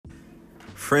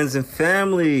Friends and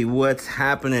family, what's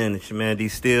happening? It's your man D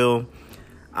Steele.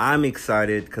 I'm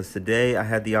excited because today I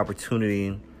had the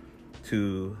opportunity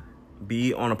to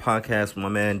be on a podcast with my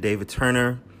man David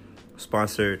Turner,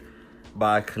 sponsored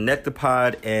by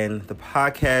Connectipod, and the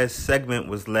podcast segment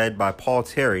was led by Paul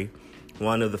Terry,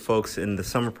 one of the folks in the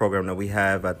summer program that we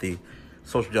have at the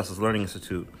Social Justice Learning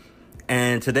Institute.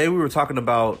 And today we were talking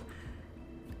about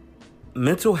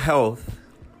mental health,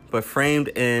 but framed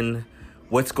in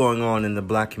what's going on in the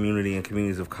Black community and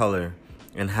communities of color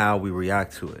and how we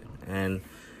react to it. And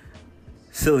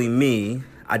silly me,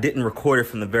 I didn't record it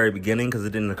from the very beginning because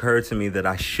it didn't occur to me that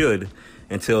I should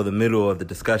until the middle of the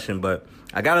discussion. But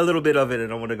I got a little bit of it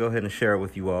and I want to go ahead and share it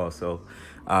with you all. So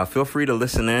feel free to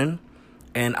listen in.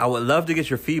 And I would love to get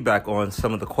your feedback on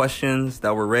some of the questions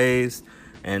that were raised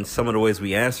and some of the ways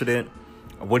we answered it.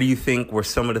 What do you think were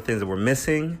some of the things that were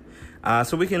missing?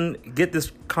 So we can get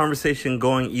this conversation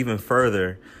going even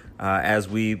further as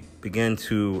we begin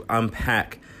to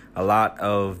unpack a lot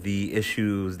of the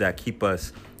issues that keep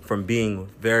us from being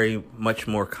very much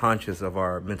more conscious of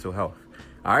our mental health.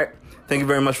 All right. Thank you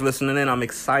very much for listening in. I'm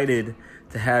excited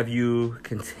to have you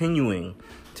continuing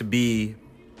to be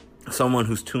someone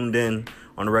who's tuned in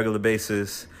on a regular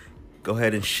basis. Go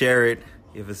ahead and share it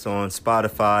if it's on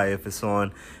Spotify, if it's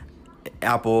on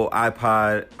Apple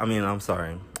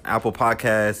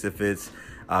Podcasts, if it's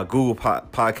Google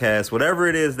Podcasts, whatever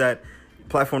it is, that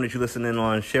platform that you listen in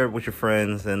on, share it with your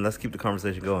friends, and let's keep the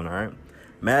conversation going, all right?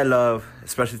 Mad love,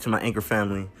 especially to my Anchor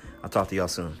family. I'll talk to y'all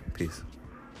soon. Peace.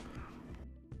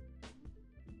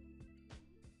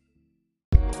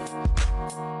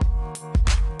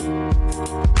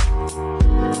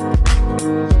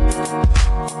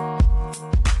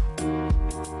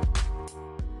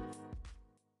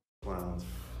 Clowns,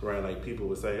 right? Like people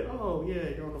would say, "Oh yeah,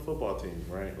 you're on the football team,"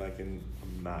 right? Like, and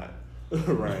I'm not,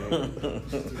 right?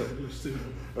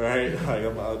 Right?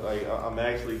 Like I'm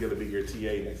actually gonna be your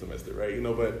TA next semester, right? You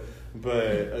know, but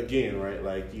again, right?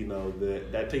 Like, you know,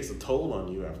 that takes a toll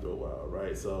on you after a while,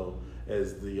 right? So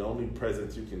as the only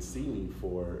presence you can see me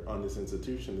for on this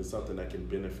institution is something that can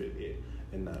benefit it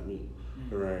and not me.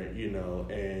 Right, you know,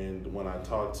 and when I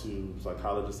talk to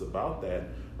psychologists about that,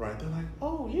 right, they're like,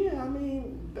 "Oh yeah, I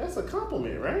mean, that's a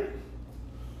compliment, right?"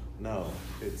 No,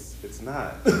 it's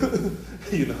not.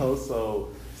 You know, so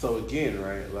again,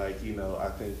 right, like, you know, I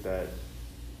think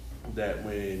that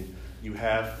when you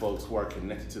have folks who are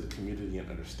connected to the community and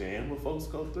understand what folks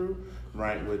go through,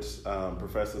 right, which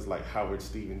professors like Howard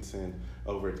Stevenson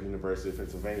over at the University of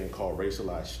Pennsylvania call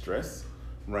racialized stress.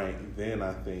 Right, then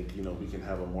I think, you know, we can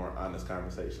have a more honest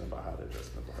conversation about how to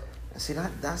address mental health. See,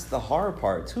 that's the hard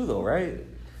part too, though, right?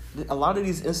 A lot of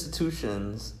these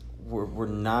institutions were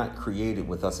not created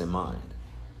with us in mind,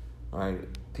 right?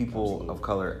 People Absolutely. Of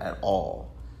color at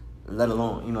all, let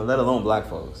alone Black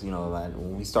folks. You know, like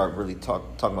when we start really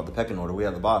talking about the pecking order, we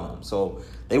at the bottom. So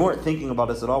they weren't thinking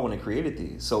about us at all when they created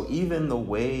these. So even the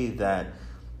way that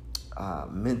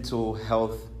mental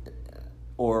health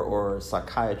or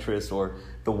psychiatrists, or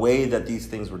the way that these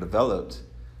things were developed,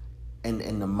 and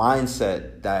the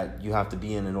mindset that you have to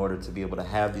be in order to be able to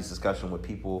have these discussions with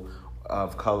people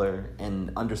of color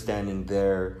and understanding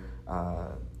their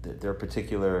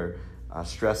particular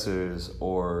stressors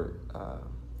or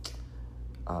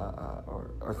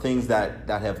things that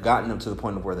have gotten them to the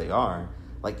point of where they are.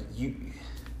 Like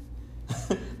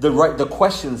the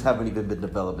questions haven't even been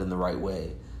developed in the right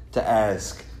way to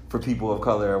ask for people of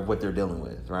color of what they're dealing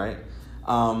with, right?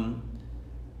 And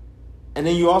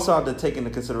then you also have to take into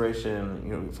consideration,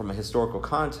 you know, from a historical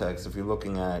context, if you're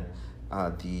looking at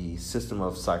the system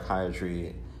of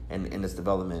psychiatry and its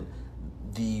development,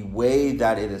 the way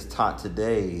that it is taught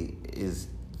today is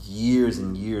years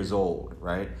and years old,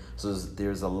 right? So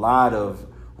there's a lot of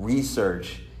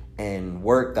research and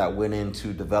work that went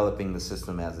into developing the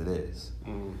system as it is.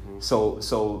 Mm-hmm.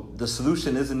 So the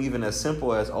solution isn't even as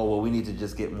simple as, oh, well, we need to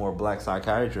just get more Black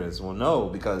psychiatrists. Well, no,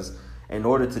 because in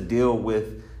order to deal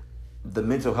with the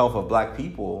mental health of Black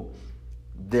people,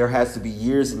 there has to be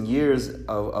years and years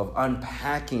of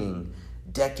unpacking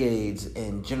decades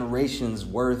and generations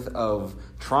worth of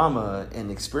trauma and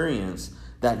experience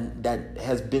that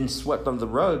has been swept under the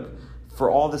rug for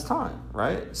all this time,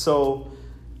 right? So,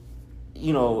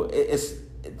 you know,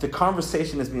 the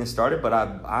conversation is being started,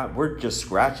 but we're just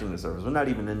scratching the surface. We're not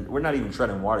even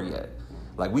treading water yet.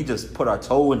 Like, we just put our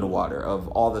toe in the water of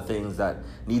all the things that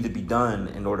need to be done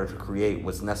in order to create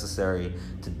what's necessary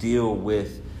to deal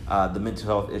with the mental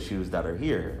health issues that are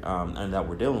here and that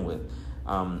we're dealing with.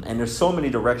 And there's so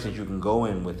many directions you can go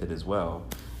in with it as well.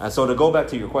 And so to go back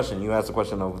to your question, you asked the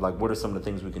question of, like, what are some of the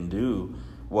things we can do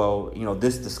Well,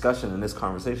 this discussion and this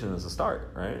conversation is a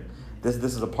start, right? This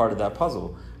is a part of that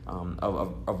puzzle,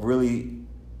 of really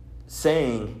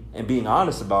saying and being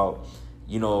honest about,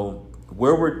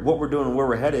 what we're doing and where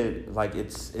we're headed. Like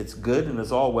it's good and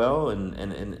it's all well and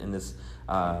it's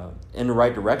in the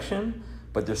right direction,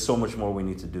 but there's so much more we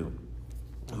need to do.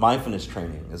 Mindfulness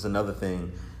training is another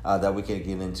thing that we can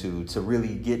get into to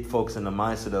really get folks in the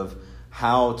mindset of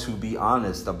how to be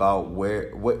honest about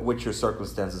what your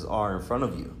circumstances are in front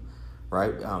of you,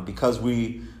 right? Because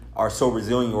we are so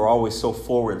resilient, we're always so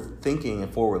forward thinking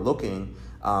and forward looking.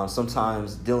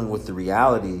 Sometimes dealing with the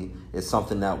reality is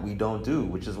something that we don't do,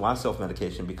 which is why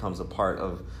self-medication becomes a part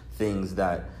of things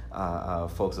that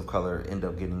folks of color end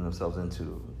up getting themselves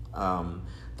into.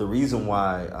 The reason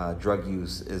why drug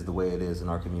use is the way it is in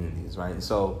our communities, right? And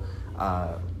so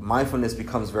mindfulness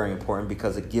becomes very important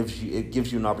because it gives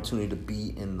you an opportunity to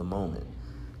be in the moment,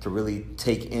 to really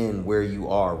take in where you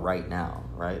are right now,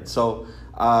 right? So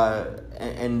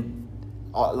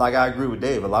like I agree with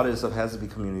Dave, a lot of this stuff has to be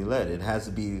community led. It has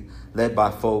to be led by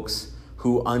folks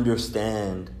who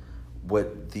understand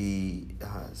what the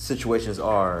situations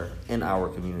are in our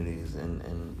communities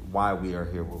and why we are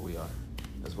here where we are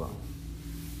as well.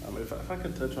 If I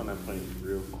could touch on that point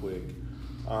real quick.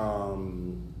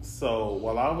 So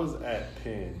while I was at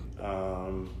Penn,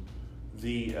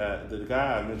 the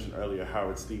guy I mentioned earlier,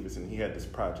 Howard Stevenson, he had this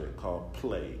project called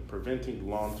PLAY, Preventing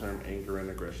Long-Term Anger and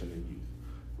Aggression in Youth,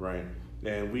 right?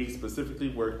 And we specifically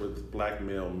worked with black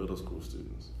male middle school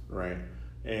students, right?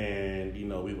 And,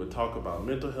 we would talk about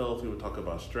mental health, we would talk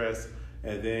about stress,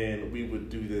 and then we would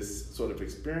do this sort of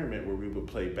experiment where we would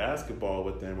play basketball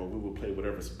with them, or we would play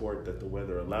whatever sport that the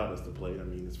weather allowed us to play. I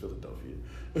mean, it's Philadelphia,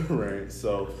 right?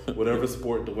 So whatever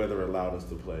sport the weather allowed us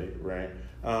to play, right?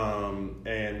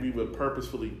 And we would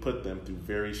purposefully put them through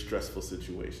very stressful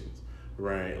situations,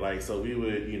 right? Like, so we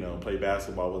would, play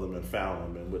basketball with them and foul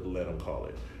them and wouldn't let them call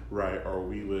it, right? Or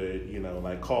we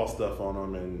would, call stuff on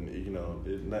them and,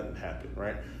 nothing happened,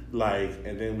 right?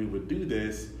 And then we would do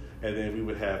this, and then we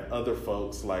would have other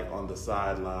folks on the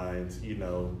sidelines,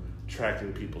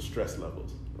 tracking people's stress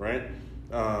levels, right?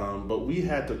 But we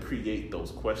had to create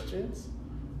those questions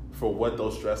for what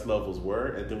those stress levels were,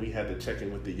 and then we had to check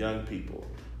in with the young people,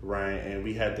 right? And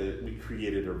we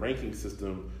created a ranking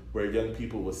system where young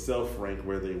people would self-rank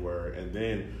where they were, and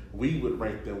then we would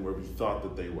rank them where we thought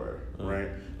that they were, right?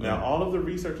 Now, all of the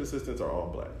research assistants are all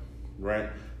black, right?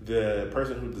 The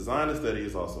person who designed the study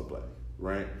is also black,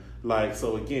 right?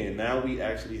 So again, now we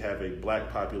actually have a black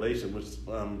population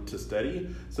to study,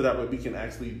 so that way we can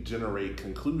actually generate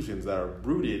conclusions that are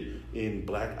rooted in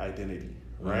black identity,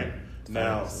 right?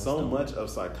 Now, so much of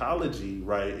psychology,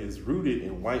 right, is rooted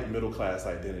in white middle class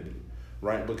identity,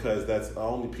 right? Because that's the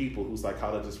only people who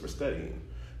psychologists were studying.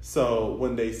 So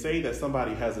when they say that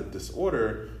somebody has a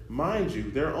disorder, mind you,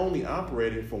 they're only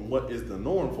operating from what is the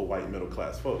norm for white middle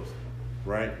class folks,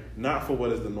 right? Not for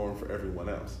what is the norm for everyone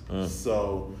else.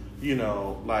 So,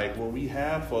 when we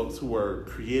have folks who are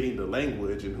creating the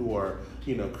language and who are,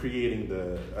 creating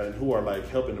and who are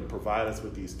helping to provide us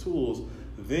with these tools,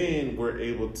 then we're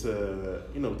able to,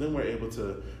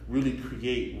 really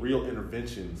create real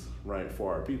interventions, right,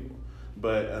 for our people.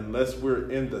 But unless we're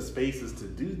in the spaces to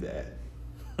do that,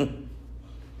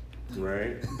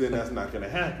 right, then that's not going to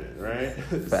happen, right?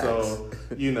 So,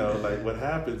 what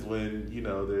happens when,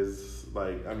 there's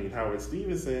Howard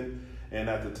Stevenson and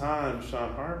at the time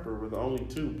Sean Harper were the only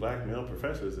two black male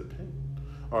professors at Penn.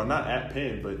 Or not at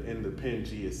Penn, but in the Penn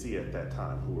GSC at that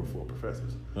time who were full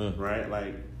professors, right?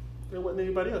 There wasn't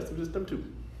anybody else, it was just them two,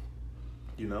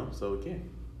 so again.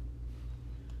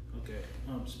 Okay,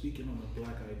 speaking on the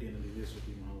black identity, this would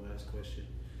be my last question.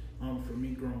 For me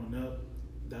growing up,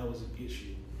 that was an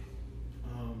issue.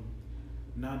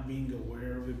 Not being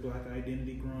aware of a black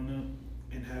identity growing up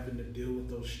and having to deal with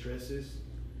those stresses,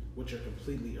 which are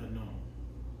completely unknown.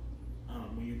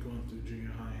 When you're going through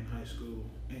junior high and high school,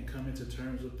 and coming to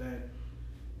terms with that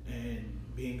and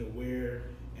being aware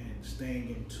and staying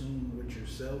in tune with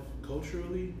yourself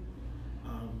culturally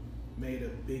made a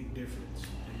big difference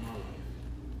in my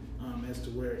life. As to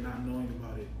where not knowing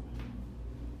about it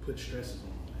put stresses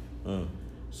on life.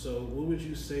 So what would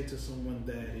you say to someone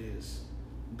that is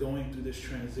going through this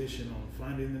transition on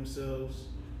finding themselves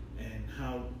and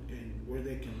how and where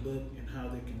they can look and how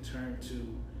they can turn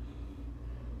to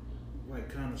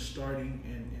kind of starting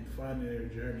and finding their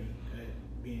journey at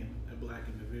being a black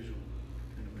individual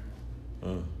in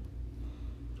America?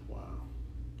 Wow.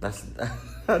 That's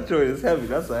Joy, it's heavy.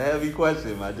 That's a heavy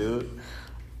question, my dude.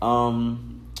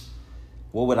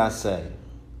 What would I say?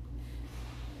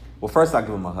 Well, first I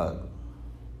give him a hug.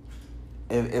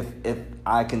 If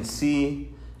I can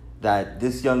see that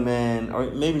this young man,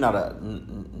 or maybe not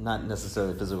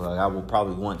necessarily physical, like I will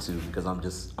probably want to because I'm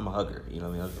a hugger, you know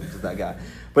what I mean? I'm just that guy.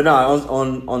 But no,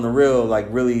 on the real, like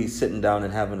really sitting down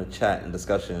and having a chat and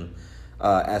discussion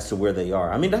as to where they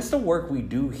are. I mean, that's the work we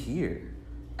do here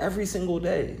every single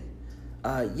day.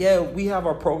 We have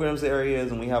our programs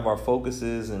areas and we have our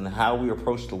focuses and how we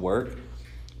approach the work,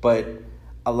 but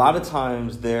a lot of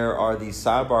times there are these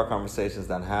sidebar conversations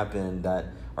that happen that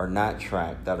are not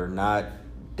tracked, that are not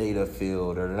data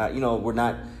filled, or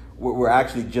not, we're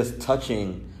actually just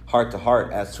touching heart to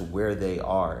heart as to where they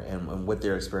are and what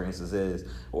their experiences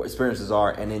are,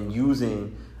 and then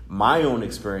using my own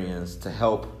experience to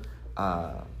help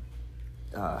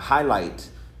highlight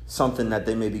something that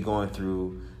they may be going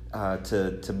through,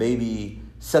 to maybe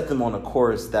set them on a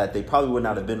course that they probably would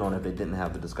not have been on if they didn't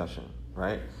have the discussion,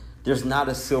 right? There's not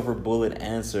a silver bullet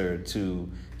answer to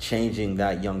changing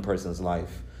that young person's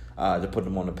life, to put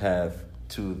them on the path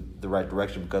to the right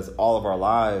direction, because all of our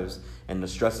lives and the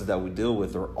stresses that we deal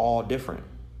with are all different,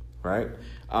 right?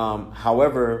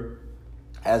 However,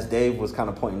 as Dave was kind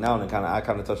of pointing out, and I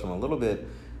kind of touched on a little bit,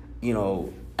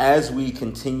 as we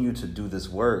continue to do this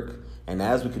work, and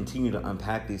as we continue to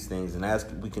unpack these things, and as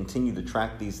we continue to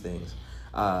track these things,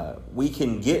 we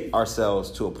can get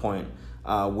ourselves to a point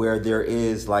where there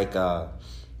is like what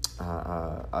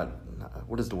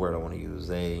is the word I want to use?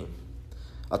 A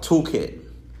toolkit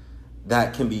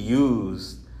that can be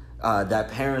used,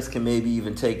 that parents can maybe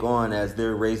even take on as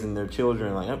they're raising their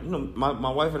children. Like,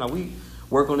 my wife and I, we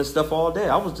work on this stuff all day.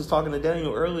 I was just talking to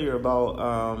Daniel earlier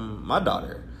about my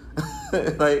daughter.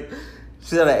 Like,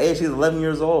 she's at an age, she's 11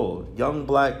 years old, young,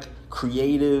 black,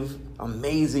 creative,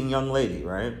 amazing young lady,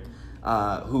 right?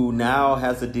 Who now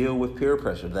has to deal with peer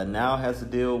pressure, that now has to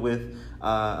deal with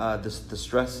the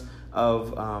stress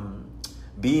of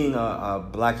being a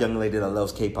black young lady that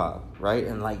loves K-pop, right?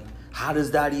 And like, how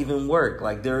does that even work?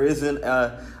 Like, there isn't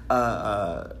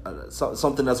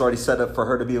something that's already set up for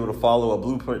her to be able to follow, a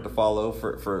blueprint to follow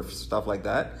for stuff like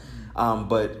that.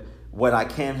 But what I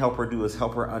can help her do is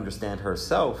help her understand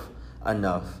herself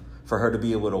enough for her to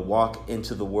be able to walk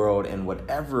into the world in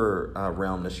whatever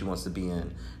realm that she wants to be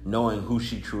in, knowing who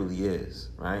she truly is,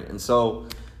 right? And so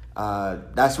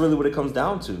that's really what it comes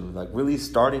down to, like really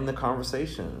starting the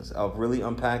conversations of really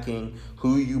unpacking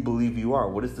who you believe you are.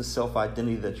 What is the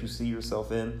self-identity that you see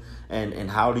yourself in? And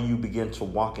how do you begin to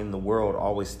walk in the world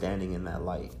always standing in that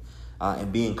light,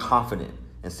 and being confident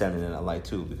and standing in that light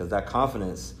too, because that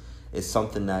confidence is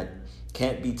something that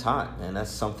can't be taught, and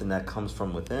that's something that comes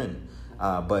from within.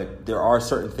 But there are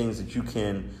certain things that you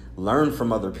can learn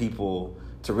from other people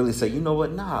to really say, you know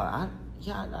what, I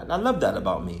love that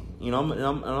about me. I'm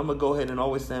going to go ahead and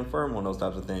always stand firm on those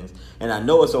types of things. And I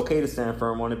know it's okay to stand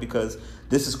firm on it because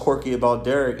this is quirky about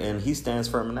Derek, and he stands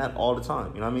firm in that all the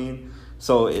time. You know what I mean?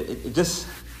 So it just,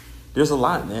 there's a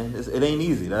lot, man. It ain't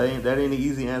easy. That ain't an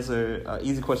easy answer,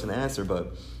 easy question to answer,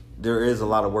 but there is a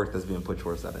lot of work that's being put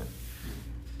towards that end.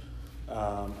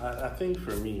 I think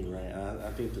for me, right,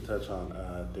 I think to touch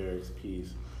on Derek's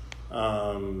piece,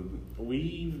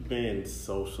 we've been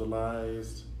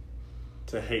socialized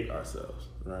to hate ourselves,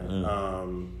 right?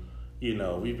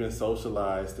 We've been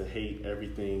socialized to hate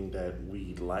everything that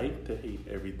we like, to hate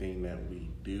everything that we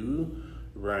do,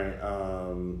 right?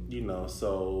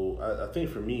 So I think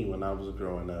for me, when I was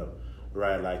growing up,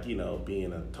 right, like,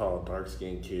 being a tall,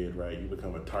 dark-skinned kid, right, you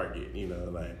become a target,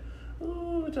 like,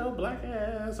 oh, with your black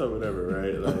ass or whatever,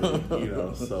 right?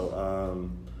 Like,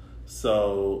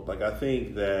 so like, I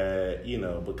think that,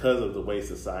 because of the way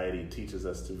society teaches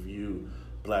us to view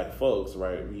black folks,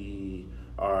 right, we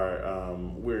are,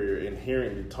 we're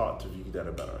inherently taught to view that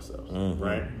about ourselves,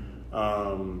 right?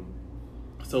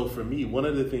 So for me, one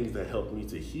of the things that helped me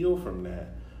to heal from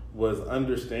that was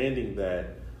understanding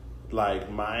that,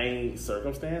 like, my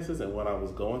circumstances and what I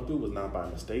was going through was not by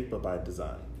mistake, but by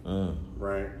design,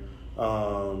 right?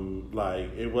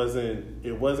 Like, it wasn't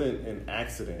an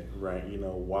accident, right?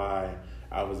 Why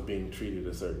I was being treated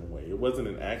a certain way. It wasn't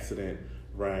an accident,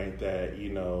 right, that,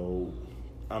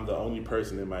 I'm the only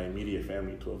person in my immediate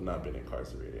family to have not been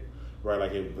incarcerated, right?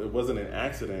 Like, it wasn't an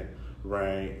accident,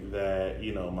 right, that,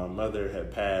 my mother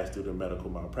had passed due to medical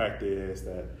malpractice,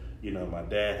 that, my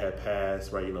dad had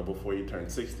passed, right, before he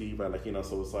turned 60, right? Like,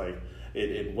 so it's like,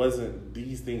 it wasn't,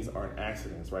 these things aren't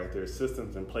accidents, right? There's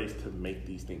systems in place to make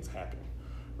these things happen,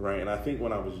 right? And I think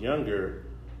when I was younger,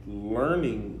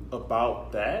 learning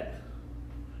about that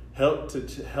helped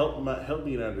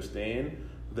me to understand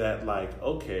that, like,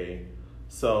 okay,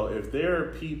 so if there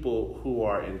are people who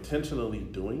are intentionally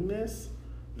doing this,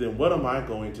 then what am I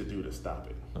going to do to stop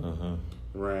it?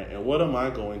 Right? And what am I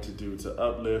going to do to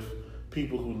uplift,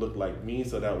 people who look like me,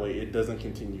 so that way it doesn't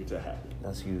continue to happen.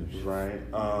 That's huge. Right.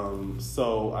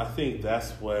 So I think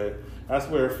that's where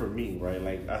for me, right?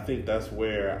 Like, I think that's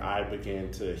where I began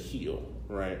to heal,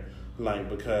 right? Like,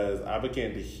 because I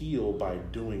began to heal by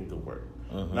doing the work.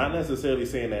 Not necessarily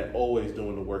saying that always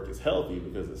doing the work is healthy,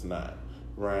 because it's not,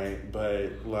 right?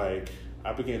 But like,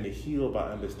 I began to heal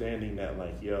by understanding that,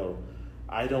 like, yo,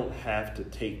 I don't have to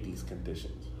take these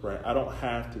conditions, right? I don't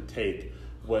have to take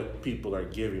what people are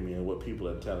giving me and what people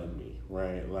are telling me,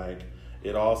 right? Like,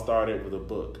 it all started with a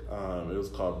book. It was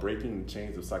called Breaking the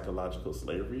Chains of Psychological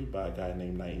Slavery by a guy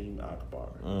named Naeem Akbar.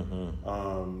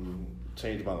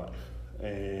 Changed my life.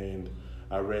 And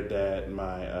I read that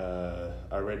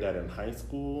in high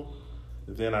school.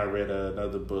 Then I read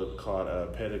another book called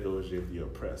Pedagogy of the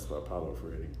Oppressed by Paulo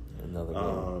Freire. Another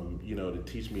one. To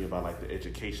teach me about like the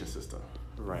education system,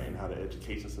 right, and how the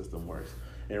education system works.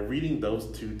 And reading those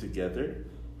two together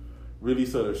really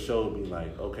sort of showed me,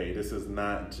 like, okay, this is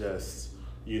not just,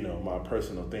 my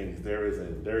personal things. There is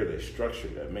a structure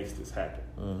that makes this happen,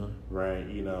 right?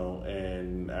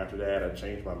 And after that, I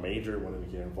changed my major, wanted to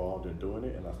get involved in doing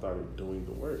it, and I started doing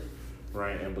the work,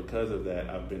 right? And because of that,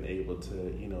 I've been able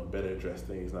to, better address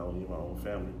things not only in my own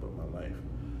family but my life.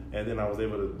 And then I was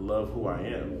able to love who I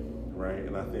am, right?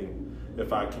 And I think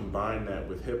if I combine that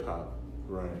with hip hop,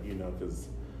 right, because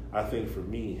I think for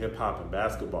me, hip hop and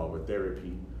basketball were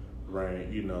therapy, right?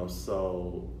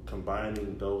 So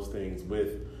combining those things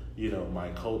with, my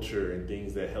culture and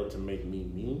things that help to make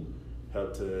me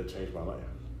helped to change my life,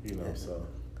 so.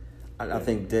 I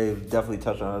think Dave definitely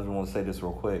touched on it. I just want to say this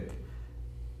real quick.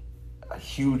 A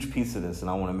huge piece of this, and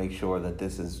I want to make sure that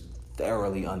this is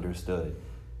thoroughly understood.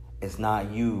 It's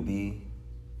not you, B.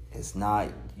 It's not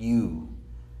you.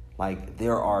 Like,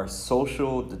 there are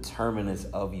social determinants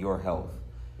of your health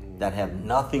that have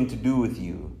nothing to do with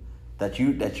you, that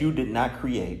you did not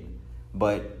create,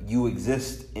 but you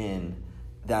exist in,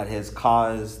 that has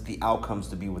caused the outcomes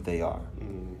to be what they are.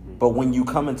 But when you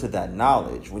come into that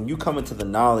knowledge,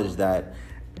 that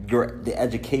the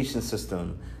education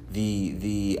system,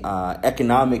 the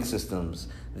economic systems,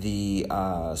 the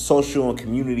social and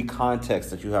community context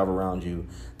that you have around you,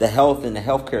 the health and the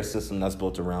healthcare system that's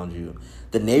built around you,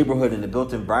 the neighborhood and the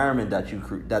built environment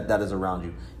that is around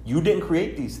you. You didn't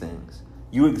create these things.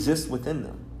 You exist within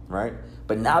them, right?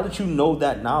 But now that you know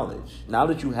that knowledge, now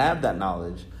that you have that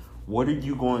knowledge, what are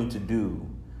you going to do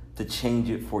to change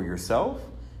it for yourself,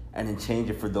 and then change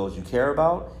it for those you care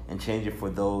about, and change it for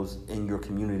those in your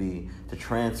community, to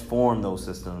transform those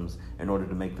systems in order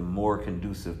to make them more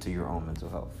conducive to your own mental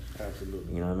health?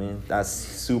 Absolutely. You know what I mean? That's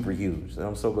super huge. And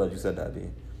I'm so glad you said that, B.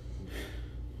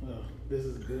 Well, this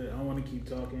is good. I want to keep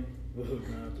talking, but we're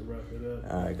going to have to wrap it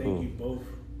up. All right, Thank cool. you both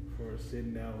for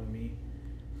sitting down with me.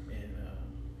 And,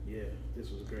 this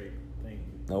was great. Thank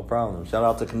you. No problem. Shout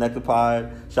out to Connected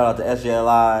Pod. Shout out to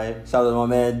SJLI. Shout out to my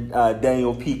man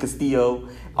Daniel P. Castillo.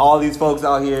 All these folks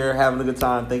out here having a good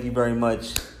time. Thank you very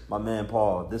much, my man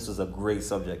Paul. This was a great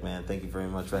subject, man. Thank you very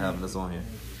much for having us on here.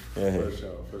 Yeah.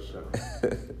 For sure.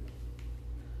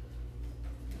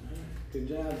 Good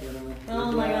job, gentlemen.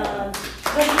 Oh my God.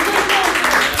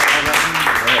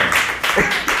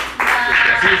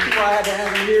 See why I had to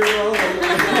have him here, bro? I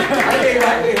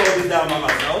can't hold this down by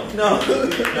myself. No,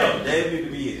 Dave need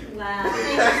to be here. Wow.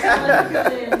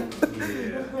 Thank you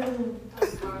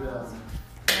so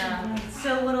much. So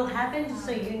what'll happen, just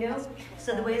so you know,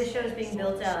 so the way the show is being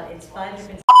built out, it's 5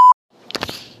 different...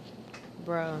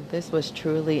 Bro, this was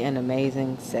truly an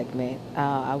amazing segment.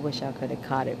 I wish I could have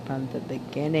caught it from the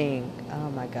beginning. Oh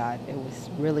my God, it was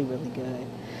really, really good.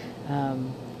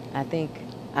 I think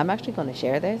I'm actually going to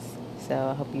share this, so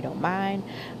I hope you don't mind.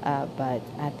 But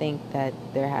I think that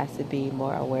there has to be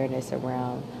more awareness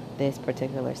around this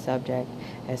particular subject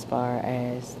as far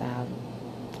as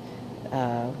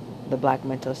the Black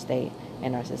mental state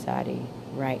in our society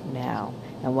right now,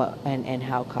 and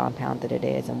how compounded it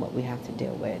is, and what we have to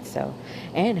deal with,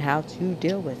 and how to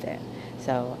deal with it.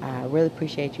 So I really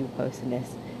appreciate you posting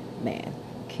this, man.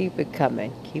 Keep it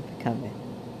coming.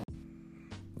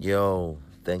 Yo,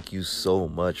 thank you so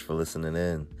much for listening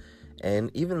in, and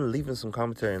even leaving some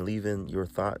commentary and leaving your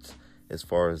thoughts as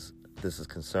far as this is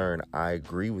concerned. I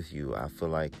agree with you. I feel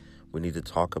like we need to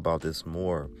talk about this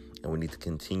more, and we need to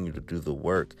continue to do the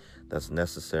work that's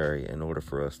necessary in order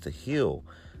for us to heal.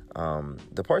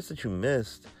 The parts that you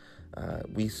missed,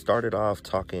 we started off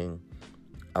talking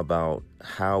about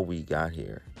how we got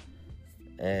here.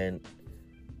 And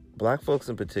Black folks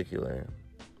in particular,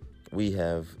 we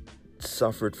have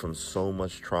suffered from so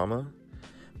much trauma,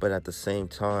 but at the same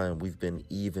time, we've been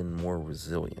even more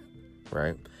resilient,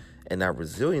 right? And that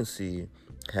resiliency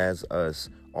has us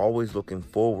always looking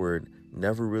forward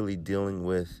never really dealing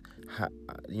with how,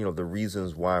 the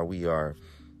reasons why we are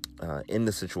in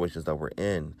the situations that we're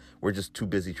in. We're just too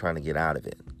busy trying to get out of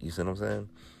it. You see what I'm saying?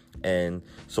 And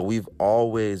so we've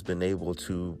always been able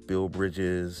to build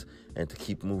bridges and to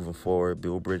keep moving forward,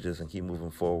 build bridges and keep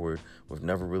moving forward with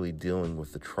never really dealing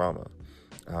with the trauma.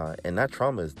 And that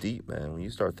trauma is deep, man. When you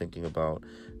start thinking about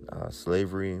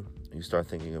slavery, you start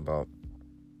thinking about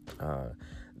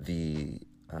the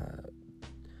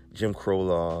Jim Crow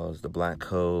laws, the black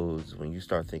codes, when you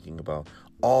start thinking about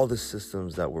all the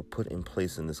systems that were put in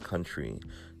place in this country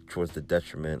towards the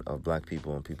detriment of black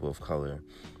people and people of color,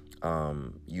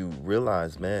 you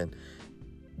realize, man,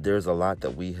 there's a lot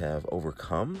that we have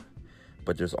overcome,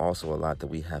 but there's also a lot that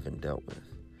we haven't dealt with.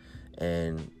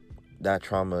 And that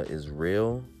trauma is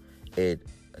real. It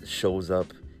shows up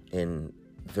in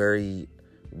very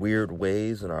weird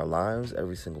ways in our lives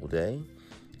every single day.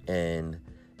 And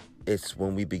it's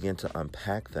when we begin to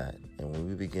unpack that and when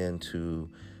we begin to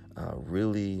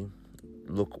really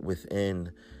look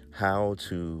within how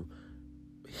to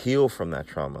heal from that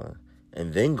trauma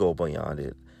and then go beyond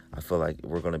it, I feel like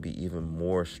we're going to be even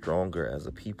more stronger as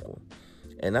a people.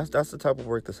 And that's the type of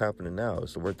work that's happening now.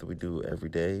 It's the work that we do every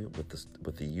day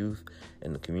with the youth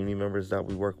and the community members that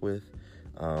we work with.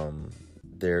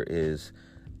 There is,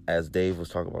 as Dave was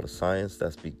talking about, a science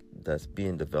that's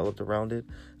being developed around it,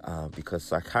 because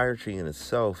psychiatry in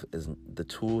itself is the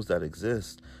tools that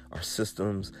exist are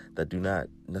systems that do not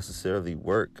necessarily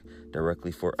work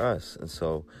directly for us. And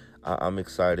so I'm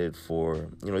excited for,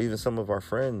 even some of our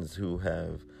friends who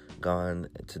have gone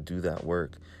to do that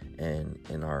work and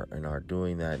are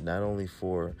doing that not only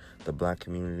for the black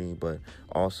community, but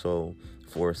also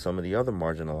for some of the other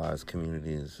marginalized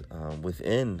communities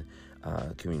within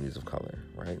communities of color,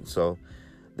 right? So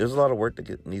there's a lot of work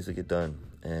that needs to get done,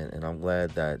 and I'm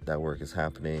glad that work is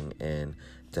happening, and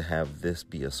to have this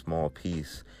be a small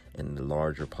piece in the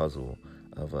larger puzzle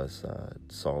of us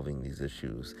solving these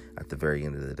issues at the very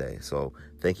end of the day. So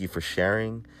thank you for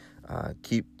sharing.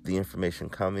 Keep the information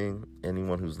coming.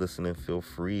 Anyone who's listening, feel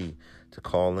free to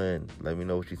call in. Let me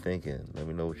know what you're thinking. Let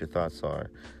me know what your thoughts are.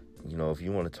 If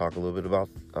you want to talk a little bit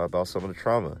about some of the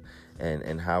trauma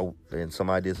and how, and some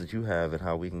ideas that you have and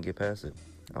how we can get past it,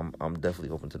 I'm definitely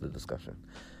open to the discussion.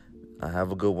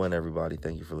 Have a good one, everybody.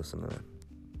 Thank you for listening.